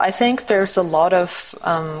I think there's a lot of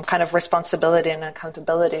kind of responsibility and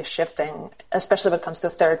accountability shifting, especially when it comes to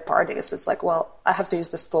third parties. It's like, well, I have to use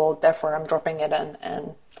this tool, therefore I'm dropping it in,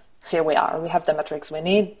 and here we are. We have the metrics we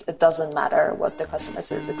need. It doesn't matter what the customer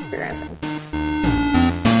is experiencing.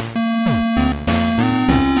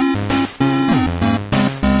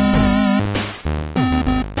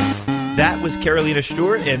 That was Carolina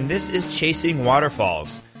Stuhr, and this is Chasing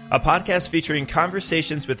Waterfalls, a podcast featuring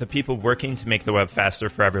conversations with the people working to make the web faster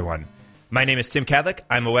for everyone. My name is Tim Kadlec.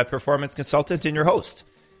 I'm a web performance consultant and your host.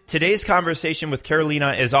 Today's conversation with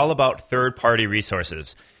Carolina is all about third-party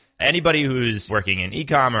resources. Anybody who's working in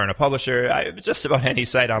e-com or in a publisher, just about any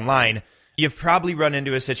site online, you've probably run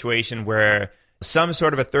into a situation where some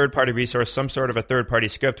sort of a third-party resource, some sort of a third-party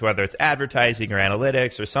script, whether it's advertising or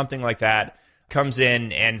analytics or something like that, comes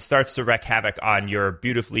in and starts to wreak havoc on your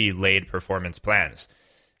beautifully laid performance plans.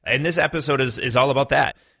 And this episode is all about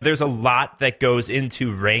that. There's a lot that goes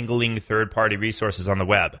into wrangling third-party resources on the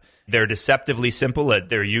web. They're deceptively simple.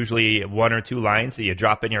 They're usually one or two lines that you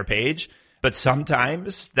drop in your page. But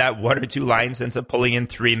sometimes that one or two lines ends up pulling in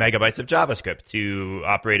 3 megabytes of JavaScript to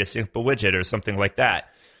operate a simple widget or something like that.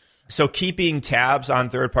 So keeping tabs on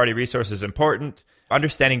third-party resources is important,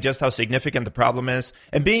 understanding just how significant the problem is,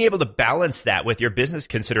 and being able to balance that with your business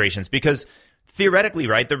considerations. Because theoretically,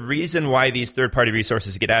 right, the reason why these third-party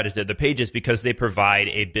resources get added to the page is because they provide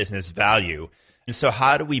a business value. And so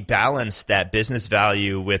how do we balance that business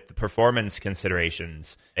value with the performance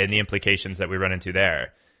considerations and the implications that we run into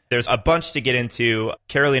there? There's a bunch to get into.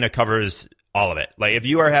 Carolina covers all of it. Like, if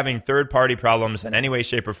you are having third-party problems in any way,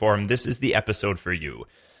 shape, or form, this is the episode for you.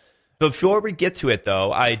 Before we get to it,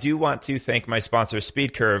 though, I do want to thank my sponsor,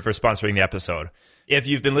 SpeedCurve, for sponsoring the episode. If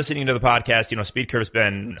you've been listening to the podcast, SpeedCurve's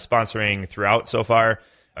been sponsoring throughout so far.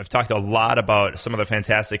 I've talked a lot about some of the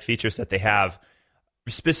fantastic features that they have.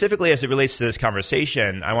 Specifically, as it relates to this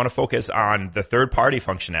conversation, I want to focus on the third-party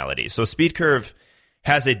functionality. So SpeedCurve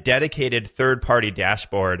has a dedicated third-party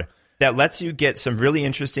dashboard that lets you get some really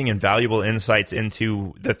interesting and valuable insights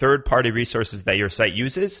into the third-party resources that your site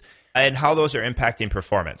uses and how those are impacting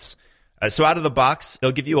performance. So out of the box,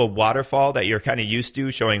 they'll give you a waterfall that you're kind of used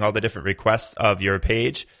to, showing all the different requests of your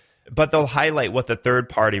page, but they'll highlight what the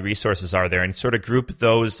third-party resources are there and sort of group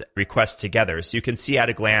those requests together. So you can see at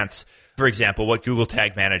a glance, for example, what Google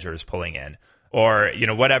Tag Manager is pulling in, or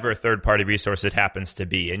whatever third-party resource it happens to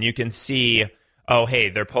be. And you can see, oh,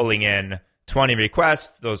 hey, they're pulling in 20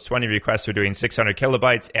 requests. Those 20 requests are doing 600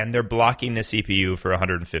 kilobytes, and they're blocking the CPU for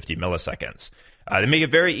 150 milliseconds. They make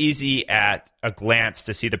it very easy at a glance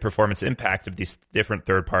to see the performance impact of these different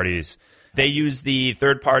third parties. They use the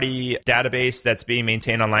third-party database that's being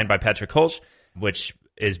maintained online by Patrick Hulsh, which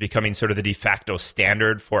is becoming sort of the de facto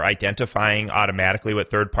standard for identifying automatically what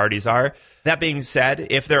third parties are. That being said,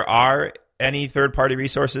 if there are any third-party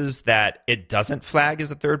resources that it doesn't flag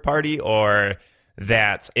as a third party or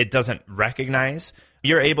that it doesn't recognize,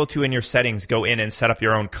 you're able to, in your settings, go in and set up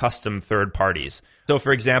your own custom third parties. So,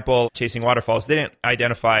 for example, Chasing Waterfalls didn't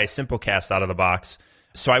identify Simplecast out of the box.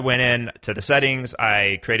 So I went in to the settings,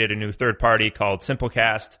 I created a new third party called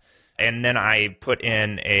Simplecast, and then I put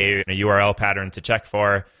in a URL pattern to check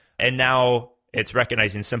for, and now it's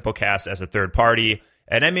recognizing Simplecast as a third party,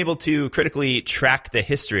 and I'm able to critically track the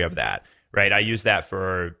history of that. Right, I use that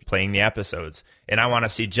for playing the episodes, and I want to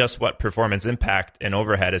see just what performance impact and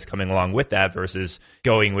overhead is coming along with that versus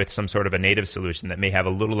going with some sort of a native solution that may have a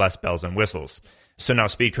little less bells and whistles. So now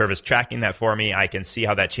SpeedCurve is tracking that for me. I can see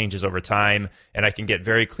how that changes over time, and I can get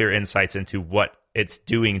very clear insights into what it's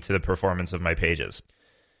doing to the performance of my pages.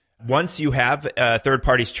 Once you have third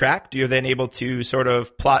parties tracked, you're then able to sort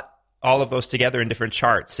of plot all of those together in different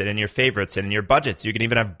charts and in your favorites and in your budgets. You can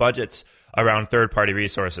even have budgets around third-party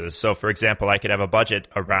resources. So, for example, I could have a budget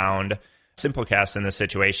around Simplecast in this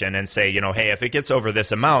situation and say, hey, if it gets over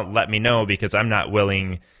this amount, let me know, because I'm not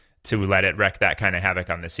willing to let it wreak that kind of havoc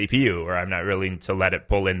on the CPU, or I'm not willing to let it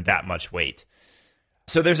pull in that much weight.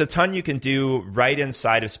 So there's a ton you can do right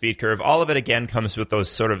inside of SpeedCurve. All of it, again, comes with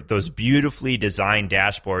those beautifully designed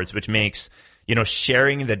dashboards, which makes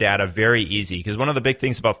sharing the data very easy. Because one of the big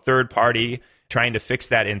things about third-party trying to fix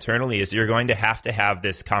that internally is you're going to have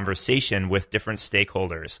this conversation with different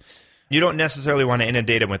stakeholders. You don't necessarily want to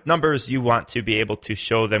inundate them with numbers. You want to be able to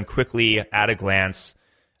show them quickly at a glance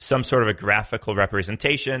some sort of a graphical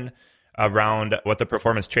representation around what the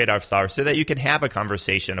performance trade-offs are, so that you can have a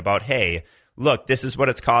conversation about, hey, look, this is what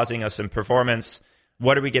it's causing us in performance.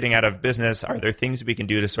 What are we getting out of business? Are there things we can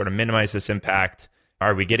do to sort of minimize this impact?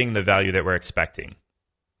 Are we getting the value that we're expecting?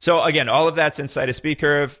 So again, all of that's inside of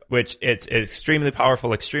SpeedCurve, which it's extremely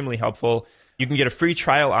powerful, extremely helpful. You can get a free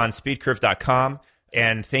trial on speedcurve.com,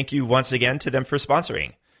 and thank you once again to them for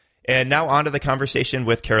sponsoring. And now on to the conversation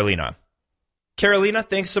with Carolina. Carolina,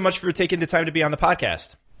 thanks so much for taking the time to be on the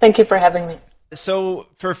podcast. Thank you for having me. So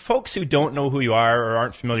for folks who don't know who you are or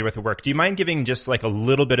aren't familiar with the work, do you mind giving just like a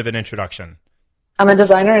little bit of an introduction? I'm a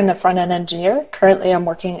designer and a front-end engineer. Currently, I'm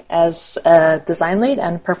working as a design lead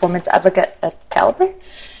and performance advocate at Calibre,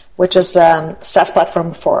 which is a SaaS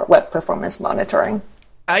platform for web performance monitoring.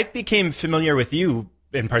 I became familiar with you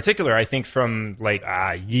in particular, I think from like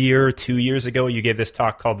a year, 2 years ago, you gave this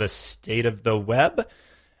talk called The State of the Web.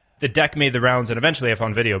 The deck made the rounds and eventually I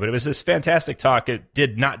found video, but it was this fantastic talk. It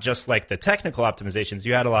did not just like the technical optimizations.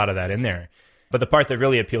 You had a lot of that in there. But the part that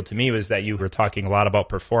really appealed to me was that you were talking a lot about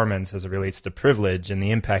performance as it relates to privilege and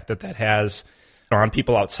the impact that that has on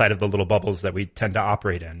people outside of the little bubbles that we tend to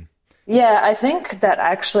operate in. Yeah, I think that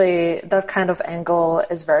actually that kind of angle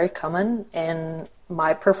is very common in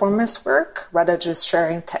my performance work, rather just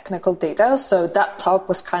sharing technical data. So that talk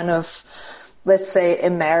was kind of, let's say, a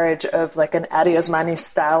marriage of like an Adi Osmani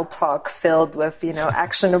style talk filled with,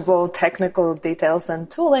 actionable technical details and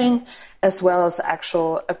tooling, as well as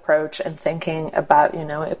actual approach and thinking about,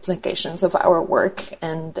 implications of our work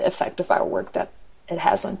and the effect of our work that it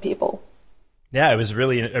has on people. Yeah, it was a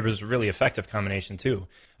really effective combination too.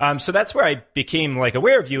 So that's where I became like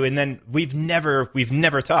aware of you, and then we've never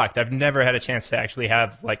talked. I've never had a chance to actually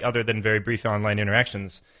have like other than very brief online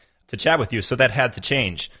interactions to chat with you. So that had to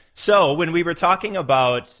change. So when we were talking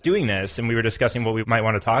about doing this and we were discussing what we might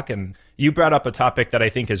want to talk, and you brought up a topic that I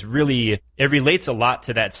think is really, it relates a lot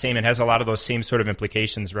to that same, it has a lot of those same sort of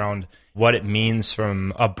implications around what it means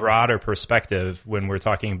from a broader perspective when we're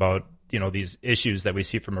talking about, these issues that we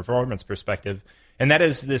see from a performance perspective. And that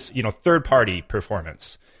is this, third-party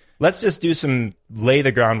performance. Let's just lay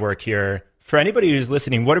the groundwork here. For anybody who's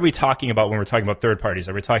listening, what are we talking about when we're talking about third parties?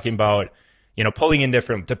 Are we talking about pulling in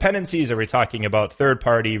different dependencies? Are we talking about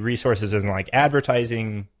third-party resources as in like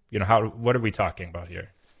advertising? What are we talking about here?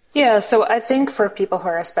 Yeah, so I think for people who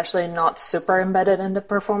are especially not super embedded in the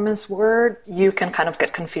performance word, you can kind of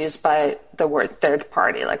get confused by the word third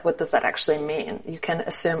party. Like, what does that actually mean? You can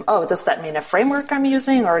assume, does that mean a framework I'm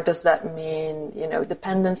using? Or does that mean,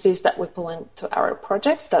 dependencies that we pull into our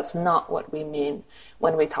projects? That's not what we mean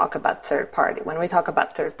when we talk about third party. When we talk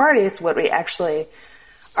about third parties, what we actually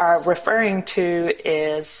are referring to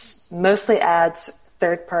is mostly ads,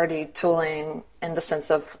 third-party tooling in the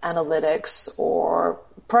sense of analytics, or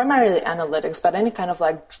primarily analytics, but any kind of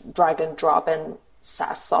like drag and drop in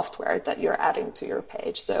SaaS software that you're adding to your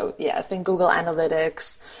page. So yeah, I think Google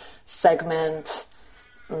Analytics, Segment,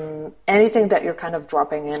 anything that you're kind of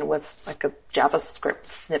dropping in with like a JavaScript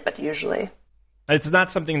snippet usually. It's not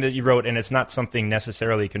something that you wrote, and it's not something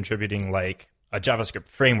necessarily contributing like a JavaScript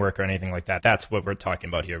framework or anything like that. That's what we're talking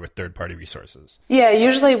about here with third-party resources. Yeah,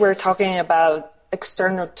 usually we're talking about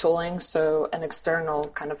external tooling, so an external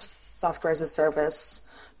kind of software as a service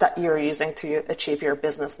that you're using to achieve your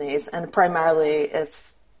business needs. And primarily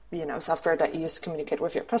it's, software that you use to communicate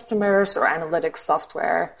with your customers, or analytics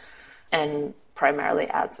software, and primarily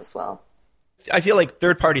ads as well. I feel like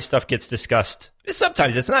third-party stuff gets discussed.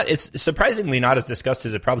 Sometimes it's surprisingly not as discussed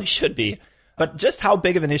as it probably should be. But just how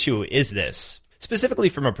big of an issue is this, specifically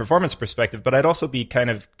from a performance perspective? But I'd also be kind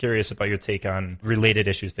of curious about your take on related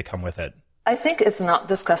issues that come with it. I think it's not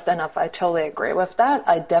discussed enough. I totally agree with that.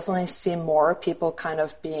 I definitely see more people kind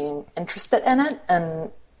of being interested in it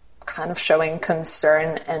and kind of showing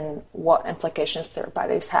concern in what implications third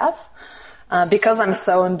parties have. Because I'm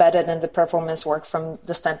so embedded in the performance work from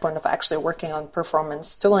the standpoint of actually working on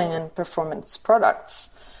performance tooling and performance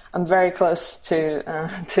products, I'm very close to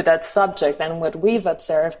that subject. And what we've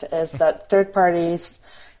observed is that third parties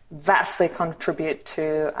vastly contribute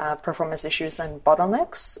to performance issues and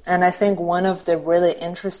bottlenecks. And I think one of the really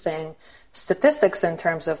interesting statistics in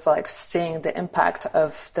terms of like seeing the impact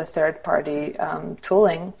of the third-party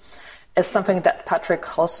tooling is something that Patrick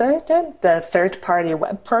Halser did, the third-party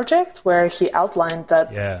web project, where he outlined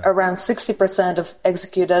that around 60% of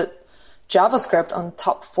executed JavaScript on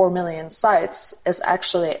top 4 million sites is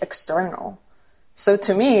actually external. So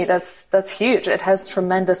to me, that's huge. It has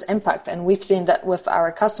tremendous impact. And we've seen that with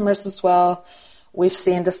our customers as well. We've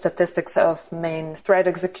seen the statistics of main thread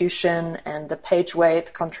execution and the page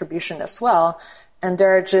weight contribution as well. And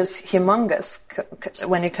they're just humongous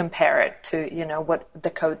when you compare it to, what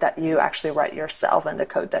the code that you actually write yourself and the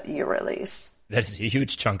code that you release. That is a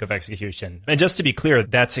huge chunk of execution. And just to be clear,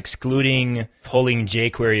 that's excluding pulling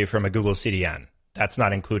jQuery from a Google CDN. That's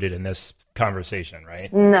not included in this conversation,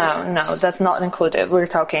 right? No, that's not included. We're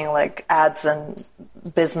talking like ads and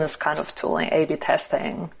business kind of tooling, A/B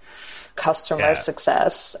testing, customer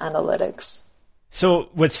success, analytics. So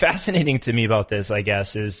what's fascinating to me about this, I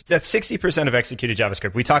guess, is that 60% of executed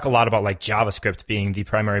JavaScript, we talk a lot about like JavaScript being the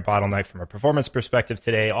primary bottleneck from a performance perspective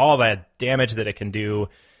today, all that damage that it can do.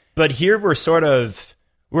 But here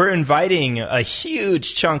we're inviting a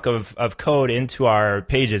huge chunk of code into our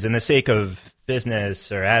pages in the sake of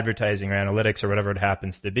business or advertising or analytics or whatever it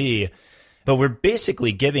happens to be. But we're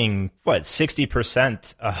basically giving,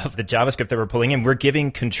 60% of the JavaScript that we're pulling in, we're giving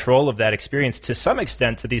control of that experience to some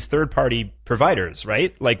extent to these third-party providers,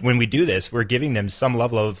 right? Like when we do this, we're giving them some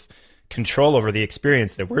level of control over the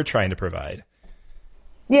experience that we're trying to provide.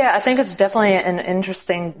 Yeah, I think it's definitely an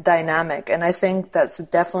interesting dynamic. And I think that's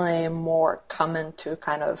definitely more common to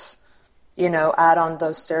kind of, add on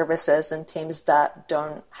those services and teams that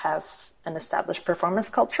don't have an established performance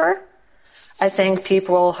culture. I think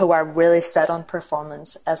people who are really set on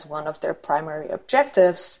performance as one of their primary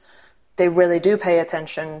objectives, they really do pay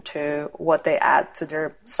attention to what they add to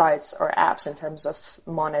their sites or apps in terms of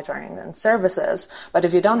monitoring and services. But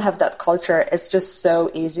if you don't have that culture, it's just so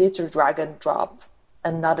easy to drag and drop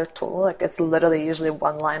another tool. Like it's literally usually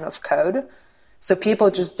one line of code. So people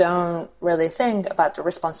just don't really think about the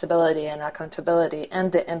responsibility and accountability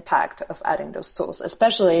and the impact of adding those tools,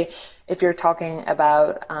 especially if you're talking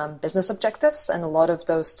about business objectives. And a lot of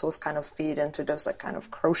those tools kind of feed into those like kind of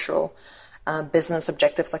crucial business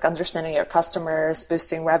objectives, like understanding your customers,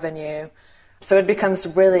 boosting revenue. So it becomes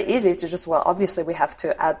really easy to just, obviously we have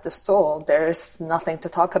to add this tool. There's nothing to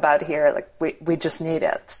talk about here. Like we just need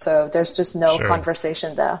it. So there's just no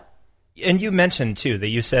conversation there. And you mentioned, too, that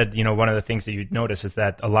you said, one of the things that you'd notice is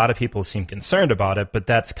that a lot of people seem concerned about it, but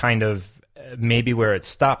that's kind of maybe where it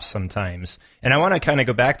stops sometimes. And I want to kind of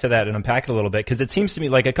go back to that and unpack it a little bit, because it seems to me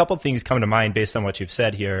like a couple of things come to mind based on what you've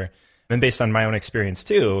said here, and based on my own experience,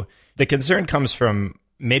 too. The concern comes from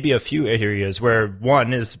maybe a few areas where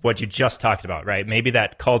one is what you just talked about, right? Maybe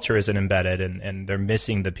that culture isn't embedded and they're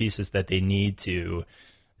missing the pieces that they need to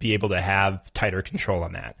be able to have tighter control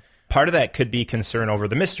on that. Part of that could be concern over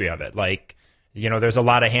the mystery of it. Like, there's a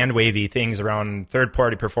lot of hand-wavy things around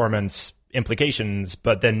third-party performance implications,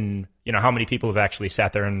 but then, how many people have actually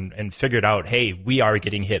sat there and figured out, hey, we are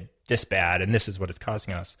getting hit this bad, and this is what it's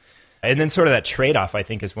causing us. And then sort of that trade-off, I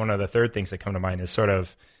think, is one of the third things that come to mind is sort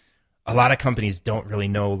of a lot of companies don't really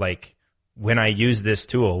know, like, when I use this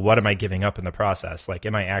tool, what am I giving up in the process? Like,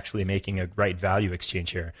 am I actually making a right value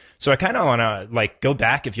exchange here? So I kind of want to, like, go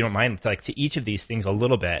back, if you don't mind, to each of these things a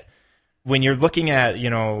little bit. When you're looking at,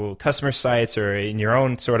 customer sites or in your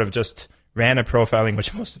own sort of just random profiling,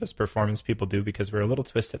 which most of us performance people do because we're a little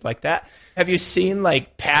twisted like that, have you seen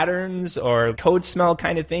like patterns or code smell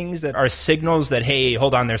kind of things that are signals that, hey,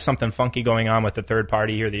 hold on, there's something funky going on with the third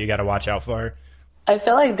party here that you got to watch out for? I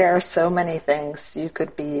feel like there are so many things you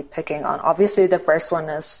could be picking on. Obviously, the first one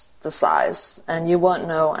is the size, and you won't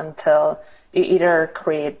know until you either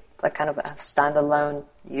create like kind of a standalone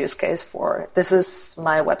use case for this is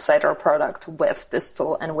my website or product with this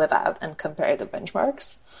tool and without, and compare the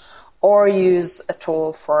benchmarks, or use a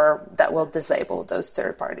tool that will disable those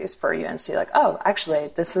third parties for you and see like, oh,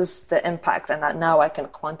 actually, this is the impact and now I can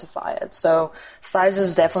quantify it. So size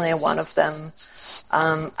is definitely one of them.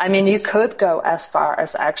 You could go as far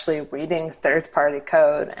as actually reading third-party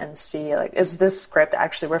code and see like, is this script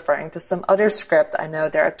actually referring to some other script? I know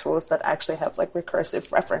there are tools that actually have like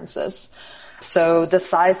recursive references. So the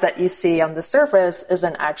size that you see on the surface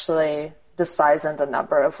isn't actually the size and the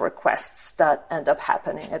number of requests that end up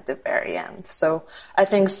happening at the very end. So I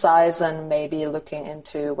think size and maybe looking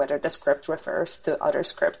into whether the script refers to other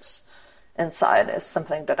scripts inside is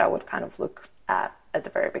something that I would kind of look at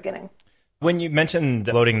the very beginning. When you mentioned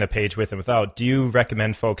loading the page with and without, do you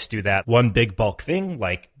recommend folks do that one big bulk thing?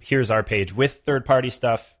 Like, here's our page with third-party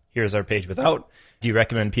stuff, here's our page without. Do you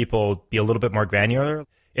recommend people be a little bit more granular?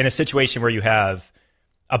 In a situation where you have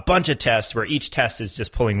a bunch of tests where each test is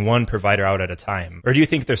just pulling one provider out at a time? Or do you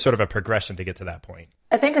think there's sort of a progression to get to that point?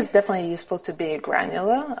 I think it's definitely useful to be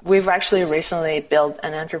granular. We've actually recently built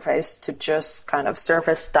an interface to just kind of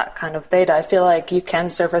surface that kind of data. I feel like you can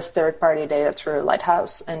surface third-party data through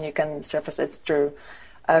Lighthouse and you can surface it through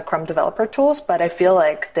Chrome developer tools, but I feel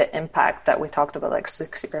like the impact that we talked about, like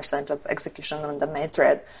 60% of execution on the main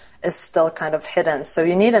thread, is still kind of hidden. So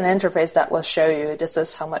you need an interface that will show you this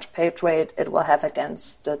is how much page weight it will have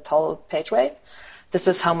against the total page weight. This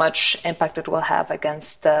is how much impact it will have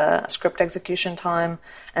against the script execution time.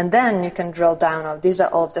 And then you can drill down on these are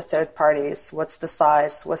all of the third parties. What's the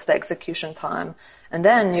size? What's the execution time? And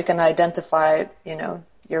then you can identify,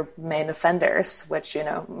 your main offenders, which,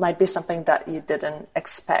 might be something that you didn't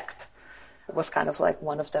expect was kind of like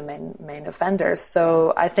one of the main offenders.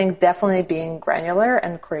 So I think definitely being granular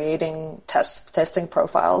and creating testing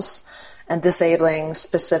profiles And disabling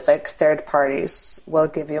specific third parties will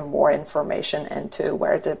give you more information into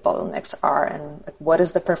where the bottlenecks are and what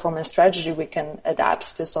is the performance strategy we can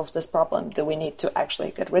adapt to solve this problem. Do we need to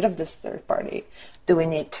actually get rid of this third party? Do we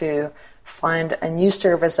need to find a new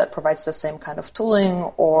service that provides the same kind of tooling?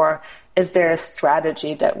 Or is there a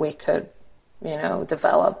strategy that we could,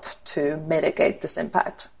 develop to mitigate this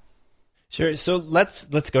impact? Sure. So let's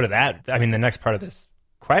go to that. I mean, the next part of this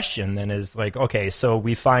question then is like, okay, so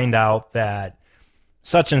we find out that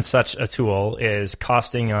such and such a tool is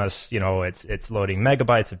costing us, it's loading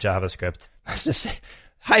megabytes of JavaScript. Let's just say,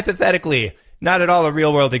 hypothetically, not at all a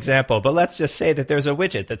real world example, but let's just say that there's a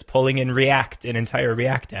widget that's pulling in React, an entire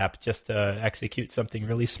React app, just to execute something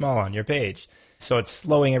really small on your page. So it's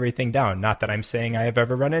slowing everything down. Not that I'm saying I have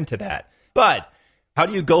ever run into that. But how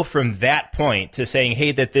do you go from that point to saying,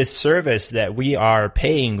 hey, that this service that we are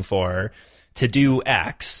paying for to do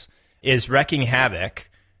X is wreaking havoc?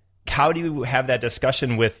 How do you have that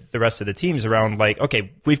discussion with the rest of the teams around like,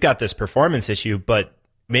 okay, we've got this performance issue, but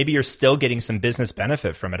maybe you're still getting some business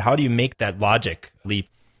benefit from it. How do you make that logic leap?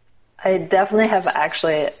 I definitely have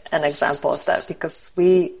actually an example of that because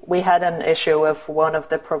we had an issue with one of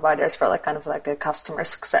the providers for like a customer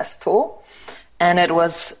success tool. And it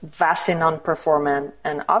was vastly non-performant.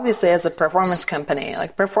 And obviously as a performance company,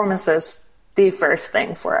 like performance is the first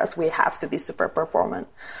thing for us. We have to be super performant.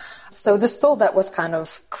 So this tool that was kind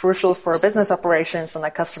of crucial for business operations and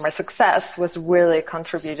like customer success was really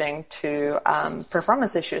contributing to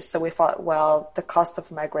performance issues. So we thought, well, the cost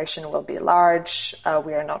of migration will be large.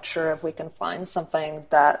 We are not sure if we can find something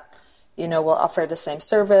that will offer the same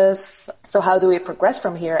service. So how do we progress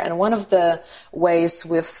from here? And one of the ways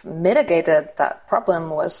we've mitigated that problem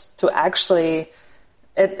was to actually,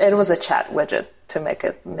 it was a chat widget to make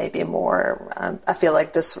it maybe more, I feel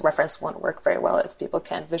like this reference won't work very well if people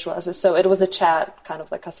can't visualize it. So it was a chat, kind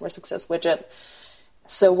of like customer success widget.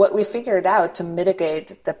 So what we figured out to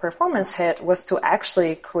mitigate the performance hit was to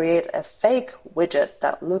actually create a fake widget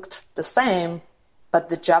that looked the same, but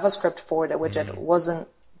the JavaScript for the widget wasn't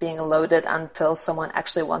being loaded until someone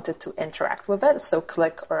actually wanted to interact with it, so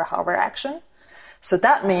click or hover action. So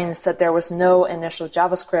that means that there was no initial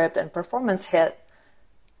JavaScript and performance hit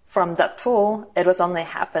from that tool. It was only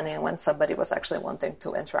happening when somebody was actually wanting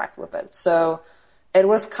to interact with it. So it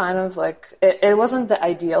was kind of like, it wasn't the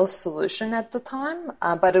ideal solution at the time,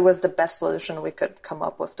 but it was the best solution we could come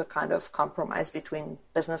up with to kind of compromise between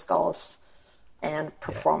business goals and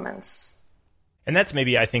performance. Yeah. And that's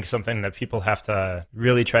maybe, I think, something that people have to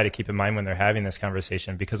really try to keep in mind when they're having this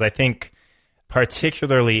conversation, because I think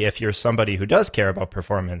particularly if you're somebody who does care about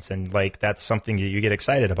performance and like that's something that you get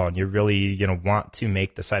excited about and you really, want to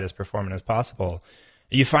make the site as performant as possible,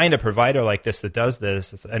 you find a provider like this that does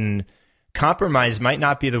this, and compromise might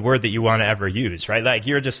not be the word that you want to ever use, right? Like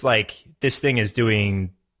you're just like, this thing is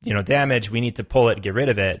doing, damage. We need to pull it, get rid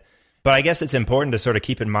of it. But I guess it's important to sort of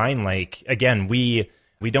keep in mind, like, again, we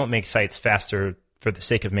don't make sites faster for the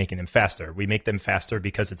sake of making them faster. We make them faster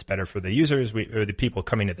because it's better for the users or the people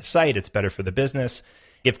coming to the site. It's better for the business.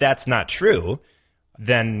 If that's not true,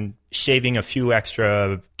 then shaving a few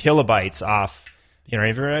extra kilobytes off, even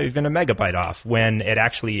a megabyte off when it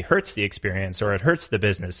actually hurts the experience or it hurts the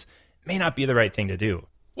business may not be the right thing to do.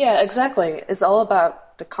 Yeah, exactly. It's all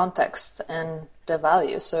about the context and the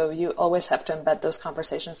value. So you always have to embed those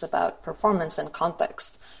conversations about performance and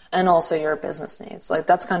context and also your business needs. Like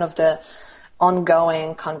that's kind of the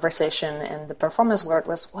ongoing conversation in the performance world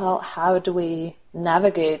was, well, how do we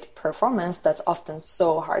navigate performance that's often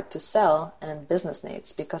so hard to sell and business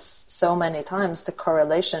needs? Because so many times the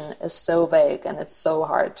correlation is so vague and it's so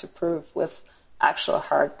hard to prove with actual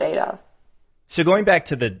hard data. So going back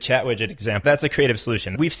to the chat widget example, that's a creative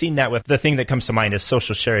solution. We've seen that with the thing that comes to mind is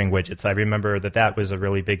social sharing widgets. I remember that was a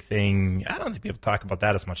really big thing. I don't think people talk about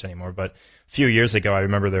that as much anymore, but a few years ago, I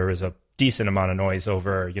remember there was a decent amount of noise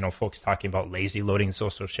over, folks talking about lazy loading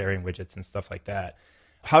social sharing widgets and stuff like that.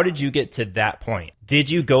 How did you get to that point? Did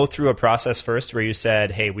you go through a process first where you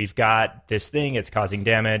said, hey, we've got this thing, it's causing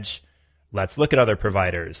damage. Let's look at other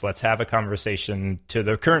providers. Let's have a conversation to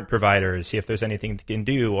the current providers, see if there's anything they can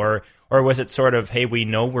do. Or was it sort of, hey, we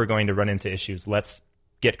know we're going to run into issues. Let's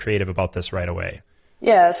get creative about this right away.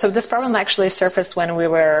 Yeah, so this problem actually surfaced when we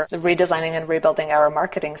were redesigning and rebuilding our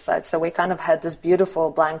marketing site. So we kind of had this beautiful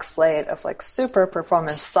blank slate of like super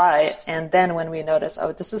performance site. And then when we noticed,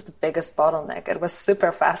 oh, this is the biggest bottleneck. It was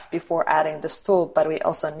super fast before adding this tool, but we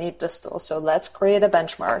also need this tool. So let's create a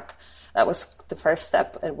benchmark. That was the first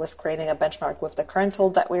step. It was creating a benchmark with the current tool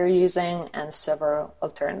that we were using and several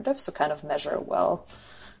alternatives to kind of measure, well,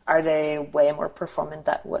 are they way more performant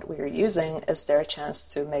than what we are using? Is there a chance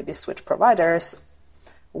to maybe switch providers?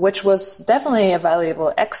 which was definitely a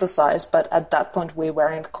valuable exercise, but at that point we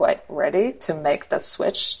weren't quite ready to make that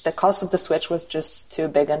switch. The cost of the switch was just too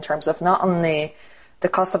big in terms of not only the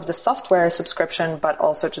cost of the software subscription, but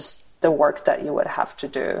also just the work that you would have to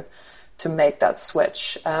do to make that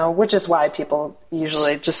switch, which is why people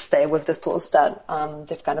usually just stay with the tools that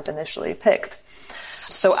they've kind of initially picked.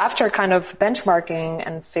 So after kind of benchmarking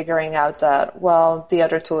and figuring out that, well, the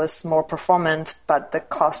other tool is more performant, but the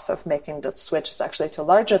cost of making that switch is actually too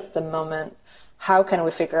large at the moment, how can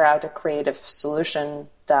we figure out a creative solution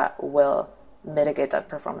that will mitigate that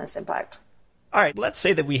performance impact? All right, let's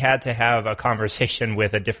say that we had to have a conversation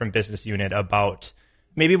with a different business unit about,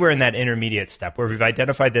 maybe we're in that intermediate step where we've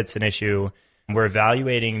identified that's an issue, we're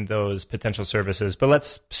evaluating those potential services, but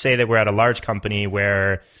let's say that we're at a large company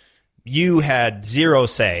where you had zero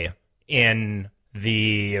say in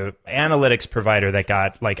the analytics provider that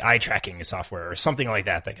got like eye tracking software or something like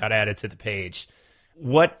that got added to the page.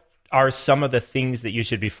 What are some of the things that you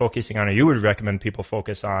should be focusing on, or you would recommend people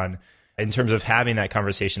focus on in terms of having that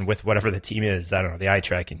conversation with whatever the team is? I don't know, the eye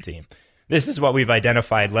tracking team. This is what we've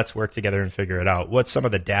identified. Let's work together and figure it out. What's some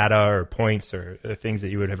of the data or points or things that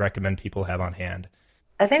you would recommend people have on hand?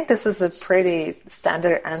 I think this is a pretty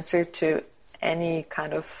standard answer to any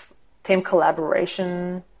kind of team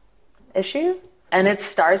collaboration issue. And it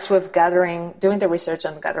starts with doing the research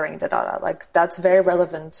and gathering the data. Like that's very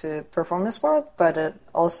relevant to performance work, but it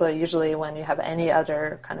also usually when you have any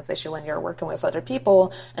other kind of issue, when you're working with other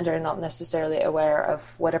people and they're not necessarily aware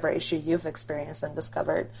of whatever issue you've experienced and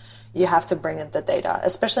discovered, you have to bring in the data,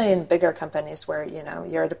 especially in bigger companies where, you know,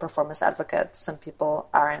 you're the performance advocate. Some people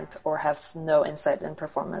aren't or have no insight in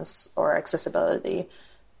performance or accessibility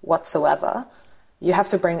whatsoever. You have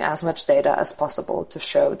to bring as much data as possible to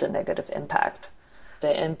show the negative impact.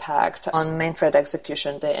 The impact on main thread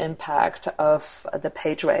execution, the impact of the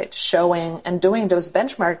page rate, showing and doing those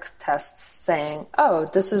benchmark tests saying, oh,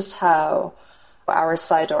 this is how our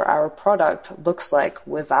site or our product looks like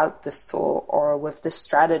without this tool or with this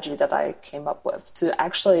strategy that I came up with, to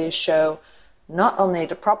actually show not only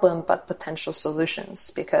the problem, but potential solutions.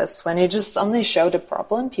 Because when you just only show the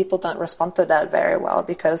problem, people don't respond to that very well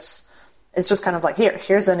because it's just kind of like,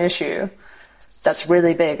 here's an issue that's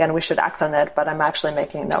really big and we should act on it, but I'm actually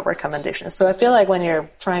making no recommendations. So I feel like when you're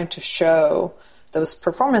trying to show those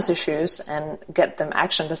performance issues and get them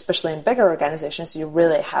actioned, especially in bigger organizations, you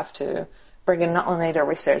really have to bring in not only the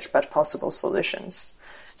research, but possible solutions.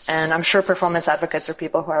 And I'm sure performance advocates or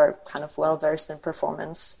people who are kind of well-versed in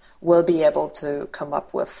performance will be able to come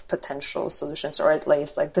up with potential solutions, or at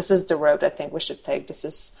least like, this is the road I think we should take. This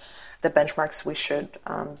is the benchmarks we should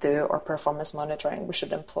do, or performance monitoring we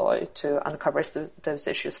should employ to uncover those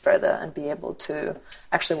issues further and be able to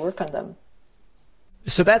actually work on them.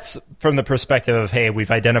 So that's from the perspective of, hey, we've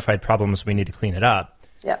identified problems, we need to clean it up.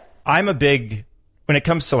 Yeah. When it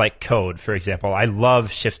comes to like code, for example, I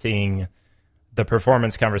love shifting the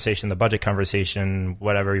performance conversation, the budget conversation,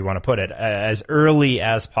 whatever you want to put it, as early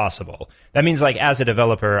as possible. That means like as a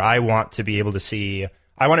developer, I want to be able to see,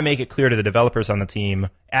 I want to make it clear to the developers on the team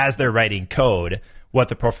as they're writing code what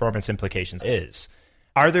the performance implications is.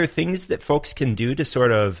 Are there things that folks can do to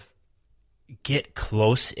sort of get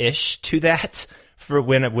close-ish to that for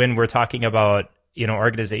when we're talking about, you know,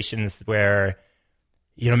 organizations where,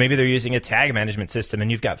 you know, maybe they're using a tag management system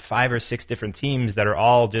and you've got 5 or 6 different teams that are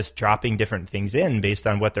all just dropping different things in based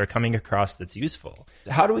on what they're coming across that's useful?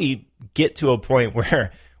 How do we get to a point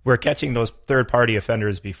where we're catching those third-party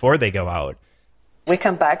offenders before they go out? We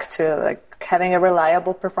come back to like having a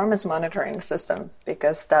reliable performance monitoring system,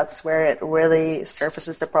 because that's where it really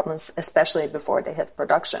surfaces the problems, especially before they hit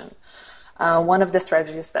production. One of the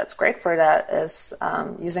strategies that's great for that is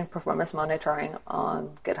using performance monitoring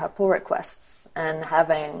on GitHub pull requests and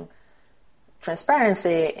having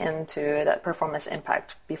transparency into that performance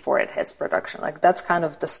impact before it hits production. Like that's kind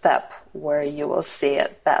of the step where you will see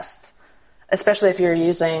it best, especially if you're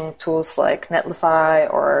using tools like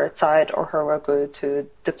Netlify or Tide or Heroku to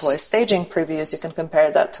deploy staging previews. You can compare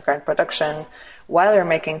that to current production while you're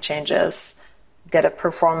making changes, get a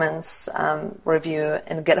performance review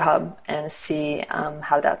in GitHub and see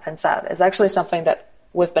how that pans out. It's actually something that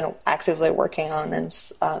we've been actively working on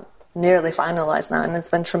and nearly finalized now, and it's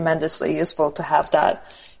been tremendously useful to have that.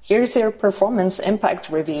 Here's your performance impact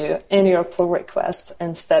review in your pull request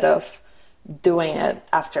instead of doing it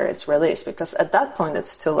after it's released, because at that point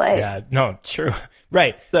it's too late. Yeah, no, true.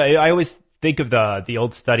 Right. I always think of the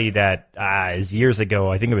old study that is years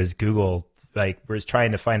ago. I think it was Google, like, was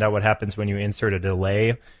trying to find out what happens when you insert a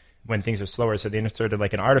delay when things are slower. So they inserted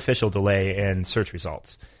like an artificial delay in search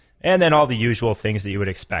results. And then all the usual things that you would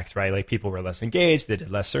expect, right? Like people were less engaged, they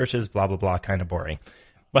did less searches, blah, blah, blah, kind of boring.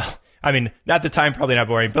 well, I mean, not the time, probably not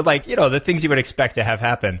boring, but like, the things you would expect to have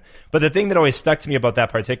happen. But the thing that always stuck to me about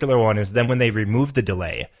that particular one is then when they removed the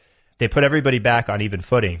delay, they put everybody back on even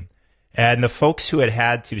footing. And the folks who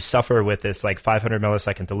had to suffer with this like 500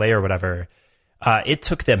 millisecond delay or whatever, it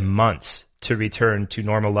took them months to return to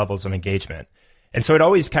normal levels of engagement. And so it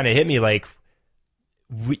always kind of hit me like,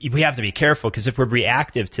 we have to be careful, because if we're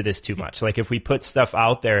reactive to this too much, like if we put stuff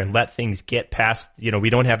out there and let things get past, we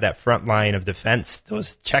don't have that front line of defense,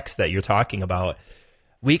 those checks that you're talking about,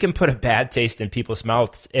 we can put a bad taste in people's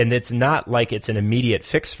mouths, and it's not like it's an immediate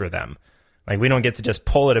fix for them. Like we don't get to just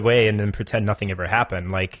pull it away and then pretend nothing ever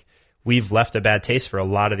happened. Like we've left a bad taste for a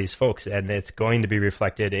lot of these folks, and it's going to be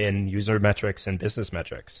reflected in user metrics and business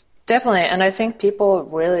metrics. Definitely. And I think people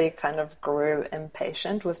really kind of grew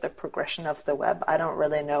impatient with the progression of the web. I don't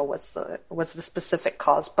really know what's the specific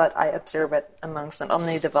cause, but I observe it amongst not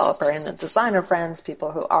only developer and the designer friends,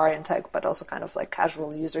 people who are in tech, but also kind of like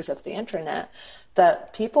casual users of the internet,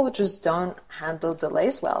 that people just don't handle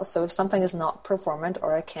delays well. So if something is not performant,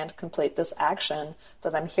 or I can't complete this action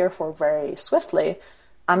that I'm here for very swiftly,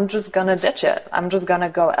 I'm just going to ditch it. I'm just going to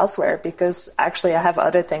go elsewhere, because actually I have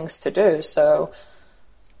other things to do. So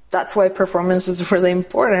that's why performance is really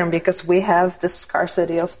important, because we have this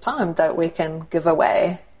scarcity of time that we can give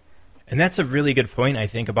away. And that's a really good point, I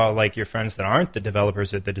think, about like your friends that aren't the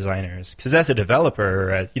developers or the designers. Because as a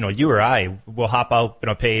developer, you or I will hop out on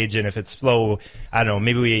a page, and if it's slow, I don't know,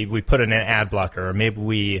 maybe we put in an ad blocker, or maybe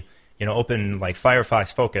we open like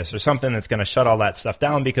Firefox Focus or something that's going to shut all that stuff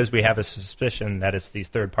down, because we have a suspicion that it's these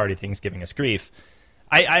third-party things giving us grief.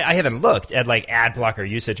 I haven't looked at like ad blocker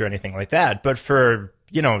usage or anything like that, but for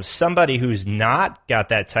somebody who's not got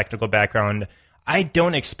that technical background, I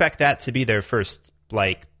don't expect that to be their first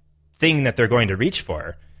like thing that they're going to reach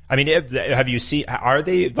for. I mean, have you seen? Are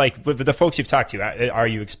they like with the folks you've talked to? Are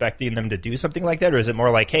you expecting them to do something like that, or is it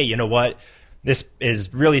more like, hey, you know what, this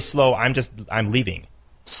is really slow. I'm leaving.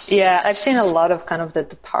 Yeah, I've seen a lot of kind of the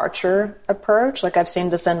departure approach. Like I've seen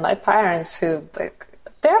this in my parents, who like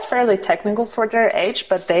they're fairly technical for their age,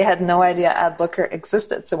 but they had no idea ad blocker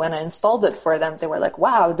existed. So when I installed it for them, they were like,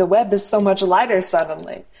 wow, the web is so much lighter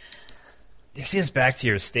suddenly. This is back to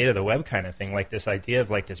your state of the web kind of thing, like this idea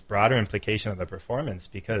of like this broader implication of the performance,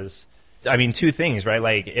 because, I mean, two things, right?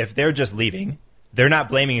 Like if they're just leaving, they're not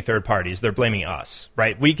blaming third parties, they're blaming us,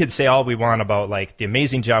 right? We could say all we want about like the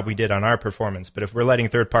amazing job we did on our performance, but if we're letting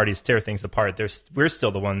third parties tear things apart, we're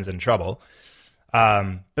still the ones in trouble.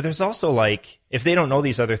 But there's also like, if they don't know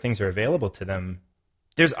these other things are available to them,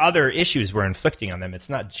 there's other issues we're inflicting on them. It's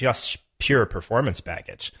not just pure performance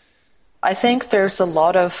baggage. I think there's a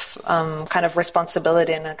lot of kind of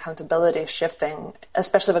responsibility and accountability shifting,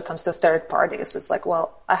 especially when it comes to third parties. It's like,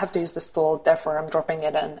 well, I have to use this tool, therefore I'm dropping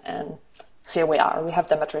it in, and here we are. We have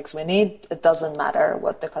the metrics we need. It doesn't matter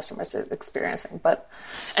what the customer is experiencing.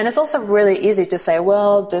 And it's also really easy to say,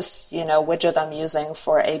 well, this widget I'm using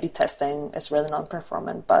for A/B testing is really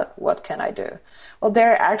non-performant, but what can I do? Well,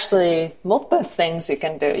 there are actually multiple things you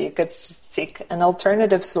can do. You could seek an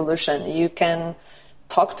alternative solution. You can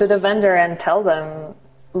talk to the vendor and tell them,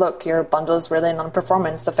 look, your bundle is really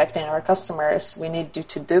non-performant. It's affecting our customers. We need you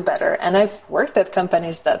to do better. And I've worked at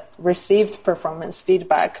companies that received performance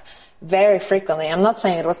feedback very frequently. I'm not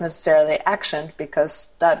saying it was necessarily actioned,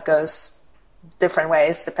 because that goes different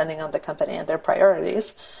ways depending on the company and their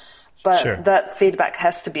priorities. But sure, that feedback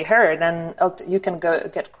has to be heard, and you can go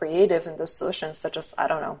get creative in those solutions, such as, I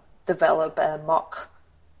don't know, develop a mock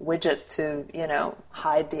widget to,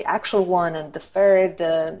 hide the actual one and defer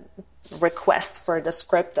the request for the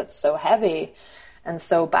script that's so heavy and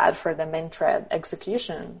so bad for the main thread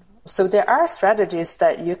execution. So there are strategies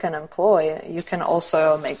that you can employ. You can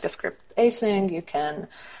also make the script async. You can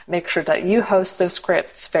make sure that you host those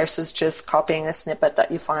scripts versus just copying a snippet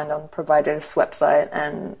that you find on provider's website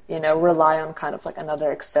and, rely on kind of like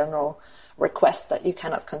another external request that you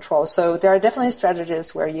cannot control. So there are definitely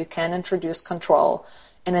strategies where you can introduce control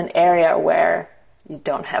in an area where you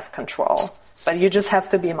don't have control, but you just have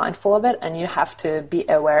to be mindful of it, and you have to be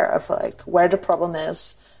aware of like where the problem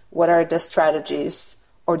is, what are the strategies,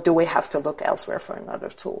 or do we have to look elsewhere for another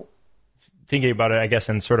tool? Thinking about it, I guess,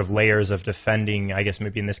 in sort of layers of defending, I guess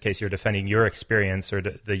maybe in this case, you're defending your experience or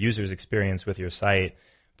the user's experience with your site.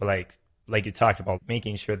 But like you talked about,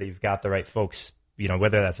 making sure that you've got the right folks,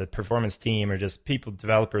 whether that's a performance team or just people,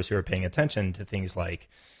 developers who are paying attention to things like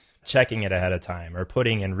checking it ahead of time or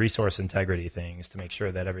putting in resource integrity things to make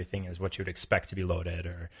sure that everything is what you'd expect to be loaded,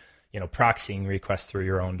 or, proxying requests through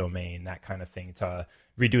your own domain, that kind of thing, to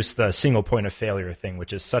reduce the single point of failure thing,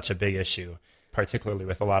 which is such a big issue, particularly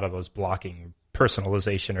with a lot of those blocking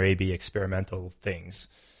personalization or A/B experimental things.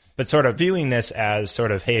 but sort of viewing this as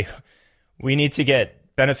sort of, hey, we need to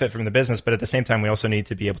get benefit from the business, but at the same time, we also need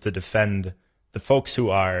to be able to defend the folks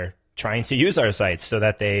who are trying to use our sites so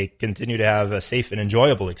that they continue to have a safe and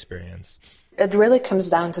enjoyable experience. It really comes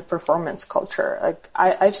down to performance culture. Like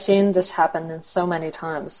I've seen this happen in so many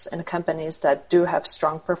times in companies that do have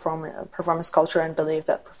strong performance culture and believe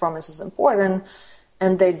that performance is important,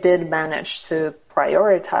 and they did manage to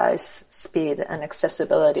prioritize speed and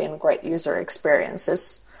accessibility and great user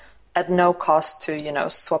experiences at no cost to,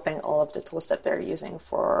 swapping all of the tools that they're using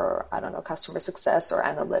for, customer success or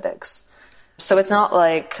analytics. So it's not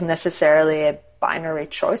like necessarily a binary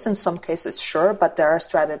choice. In some cases, sure, but there are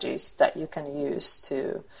strategies that you can use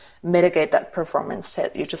to mitigate that performance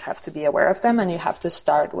hit. You just have to be aware of them, and you have to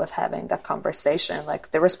start with having that conversation.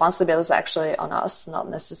 Like, the responsibility is actually on us, not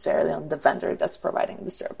necessarily on the vendor that's providing the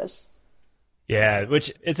service. Yeah,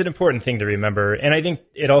 which it's an important thing to remember. And I think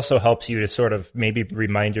it also helps you to sort of maybe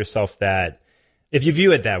remind yourself that if you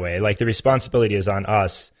view it that way, like the responsibility is on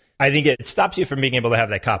us, I think it stops you from being able to have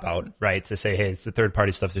that cop out, right? To say, hey, it's the third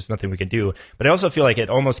party stuff. There's nothing we can do. But I also feel like it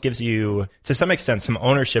almost gives you, to some extent, some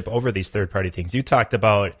ownership over these third party things. You talked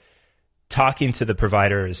about talking to the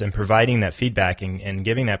providers and providing that feedback and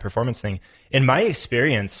giving that performance thing. In my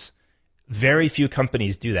experience, very few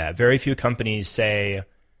companies do that. Very few companies say,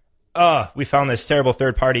 oh, we found this terrible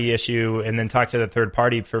third party issue, and then talk to the third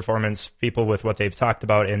party performance people with what they've talked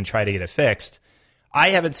about and try to get it fixed.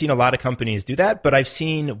 I haven't seen a lot of companies do that, but I've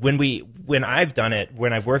seen when I've done it,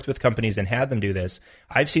 when I've worked with companies and had them do this,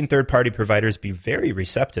 I've seen third-party providers be very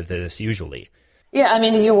receptive to this usually. Yeah, I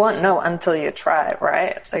mean, you won't know until you try,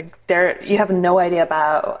 right? Like, you have no idea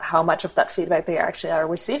about how much of that feedback they actually are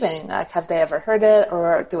receiving. Like, have they ever heard it,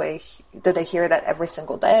 or do they hear that every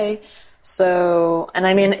single day? So, and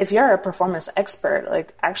I mean, if you're a performance expert,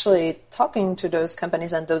 like actually talking to those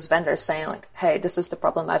companies and those vendors saying like, hey, this is the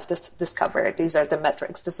problem I've discovered. These are the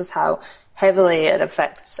metrics. This is how heavily it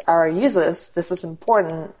affects our users. This is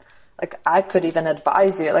important. Like, I could even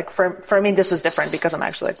advise you. Like, for me, this is different because I'm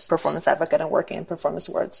actually a performance advocate and working in performance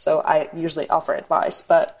world. So I usually offer advice,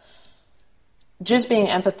 but just being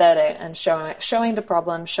empathetic and showing the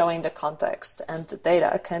problem, showing the context and the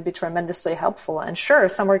data can be tremendously helpful. And sure,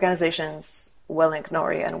 some organizations will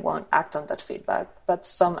ignore you and won't act on that feedback, but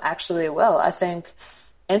some actually will. I think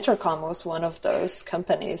Intercom was one of those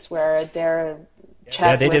companies where their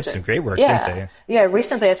chat they did some great work, didn't they? Yeah,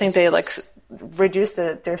 recently I think they reduced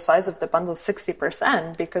their size of the bundle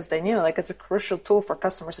 60% because they knew it's a crucial tool for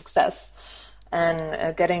customer success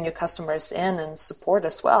and getting new customers in and support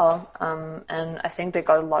as well. And I think they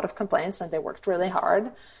got a lot of complaints, and they worked really hard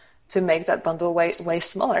to make that bundle way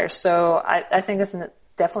smaller. So I think it's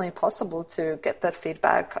definitely possible to get that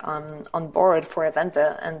feedback on board for a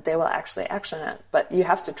vendor, and they will actually action it. But you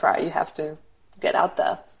have to try. You have to get out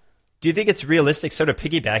there. Do you think it's realistic, sort of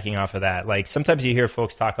piggybacking off of that? Like, sometimes you hear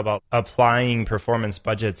folks talk about applying performance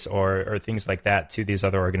budgets or things like that to these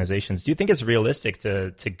other organizations. Do you think it's realistic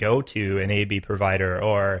to go to an A/B provider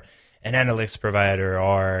or an analytics provider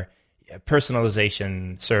or a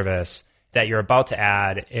personalization service that you're about to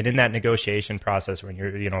add, and in that negotiation process, when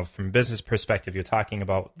you're, from a business perspective, you're talking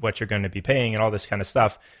about what you're going to be paying and all this kind of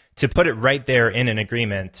stuff, to put it right there in an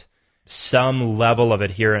agreement, some level of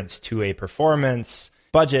adherence to a performance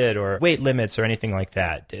budget or weight limits or anything like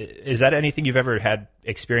that? Is that anything you've ever had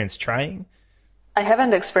experience trying? I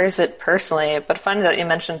haven't experienced it personally, but funny that you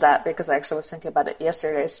mentioned that because I actually was thinking about it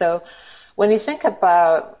yesterday. So when you think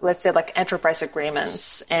about, let's say, like enterprise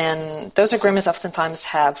agreements, and those agreements oftentimes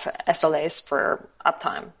have SLAs for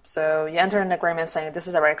uptime. So you enter an agreement saying, this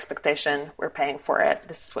is our expectation, we're paying for it,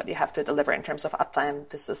 this is what you have to deliver in terms of uptime,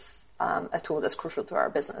 this is a tool that's crucial to our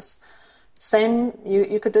business. Same,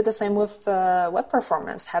 you could do the same with web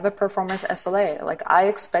performance. Have a performance SLA. Like, I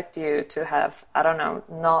expect you to have,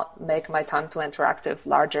 not make my time to interactive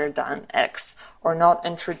larger than X, or not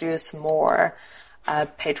introduce more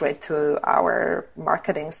page weight to our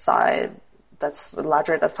marketing side that's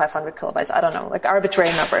larger than 500 kilobytes. I don't know, like arbitrary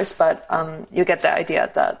numbers, but you get the idea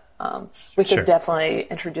that we could definitely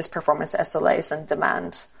introduce performance SLAs and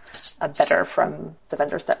demand better from the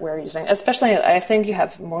vendors that we're using. Especially, I think you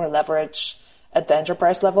have more leverage at the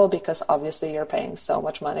enterprise level because obviously you're paying so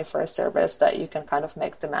much money for a service that you can kind of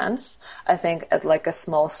make demands. I think at like a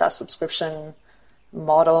small SaaS subscription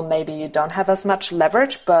model, maybe you don't have as much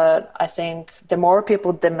leverage, but I think the more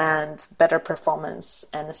people demand better performance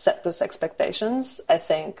and set those expectations, I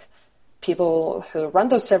think people who run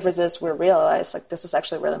those services will realize like this is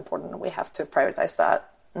actually really important and we have to prioritize that.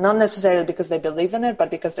 Not necessarily because they believe in it, but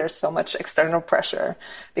because there's so much external pressure,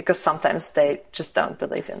 because sometimes they just don't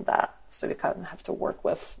believe in that. So we kind of have to work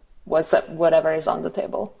with whatever is on the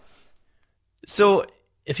table. So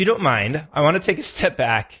if you don't mind, I want to take a step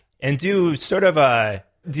back and do sort of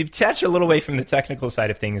detach a little away from the technical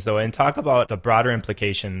side of things, though, and talk about the broader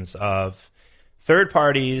implications of third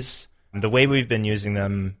parties, the way we've been using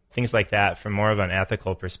them, things like that, from more of an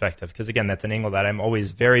ethical perspective. Because again, that's an angle that I'm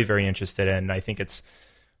always very, very interested in. I think it's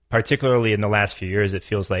particularly in the last few years, it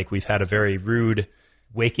feels like we've had a very rude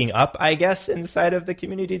waking up, I guess, inside of the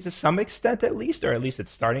community to some extent, at least, or at least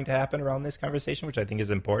it's starting to happen around this conversation, which I think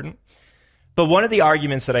is important. But one of the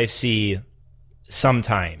arguments that I see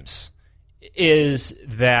sometimes is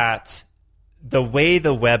that the way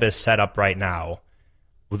the web is set up right now,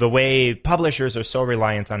 the way publishers are so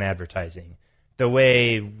reliant on advertising, the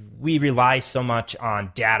way we rely so much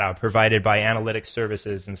on data provided by analytics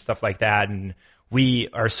services and stuff like that, and we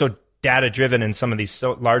are so data-driven in some of these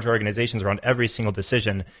so large organizations around every single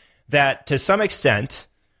decision, that to some extent,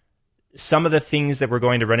 some of the things that we're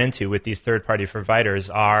going to run into with these third-party providers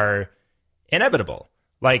are inevitable.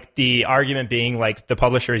 Like the argument being, like, the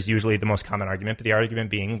publisher is usually the most common argument, but the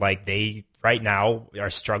argument being, like, they right now are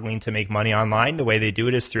struggling to make money online. The way they do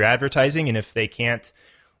it is through advertising, and if they can't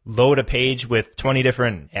load a page with 20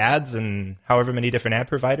 different ads and however many different ad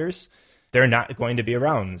providers, they're not going to be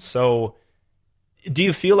around. So do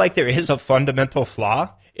you feel like there is a fundamental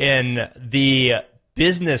flaw in the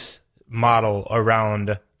business model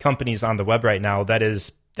around companies on the web right now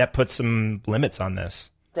that puts some limits on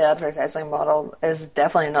this? The advertising model is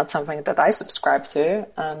definitely not something that I subscribe to.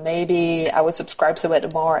 Maybe I would subscribe to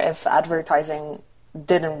it more if advertising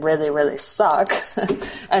didn't really, really suck.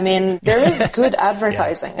 I mean, there is good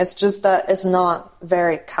advertising. Yeah. It's just that it's not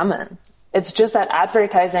very common. It's just that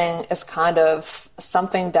advertising is kind of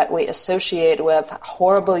something that we associate with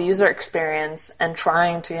horrible user experience and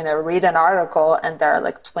trying to, read an article and there are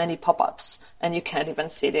like 20 pop-ups and you can't even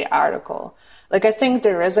see the article. Like, I think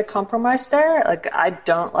there is a compromise there. Like, I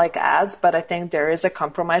don't like ads, but I think there is a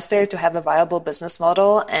compromise there to have a viable business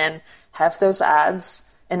model and have those ads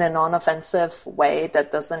in a non-offensive way that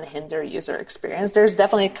doesn't hinder user experience. There's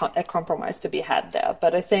definitely a compromise to be had there.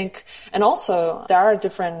 But I think, and also there are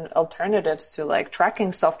different alternatives to like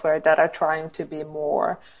tracking software that are trying to be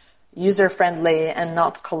more user-friendly and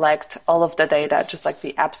not collect all of the data, just like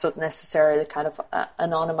the absolute necessary kind of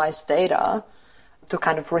anonymized data, to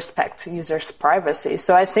kind of respect users' privacy.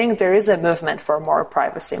 So I think there is a movement for more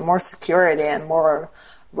privacy, more security, and more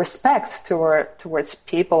respect towards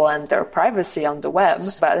people and their privacy on the web.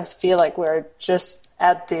 But I feel like we're just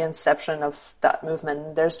at the inception of that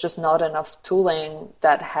movement. There's just not enough tooling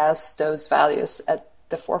that has those values at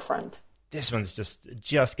the forefront. This one's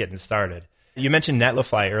just getting started. You mentioned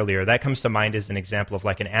Netlify earlier. That comes to mind as an example of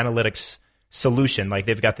like an analytics solution. Like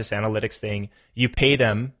they've got this analytics thing. You pay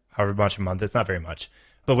them however much a month. It's not very much,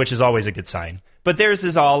 but which is always a good sign. But theirs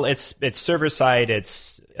is all, it's server side,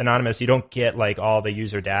 it's anonymous. You don't get like all the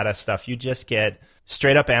user data stuff. You just get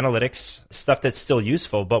straight up analytics stuff that's still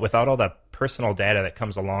useful, but without all the personal data that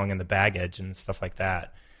comes along in the baggage and stuff like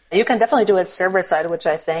that. You can definitely do it server side, which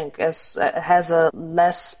I think has a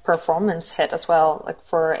less performance hit as well. Like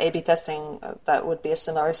for A/B testing, that would be a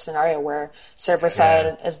scenario where server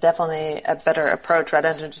side is definitely a better approach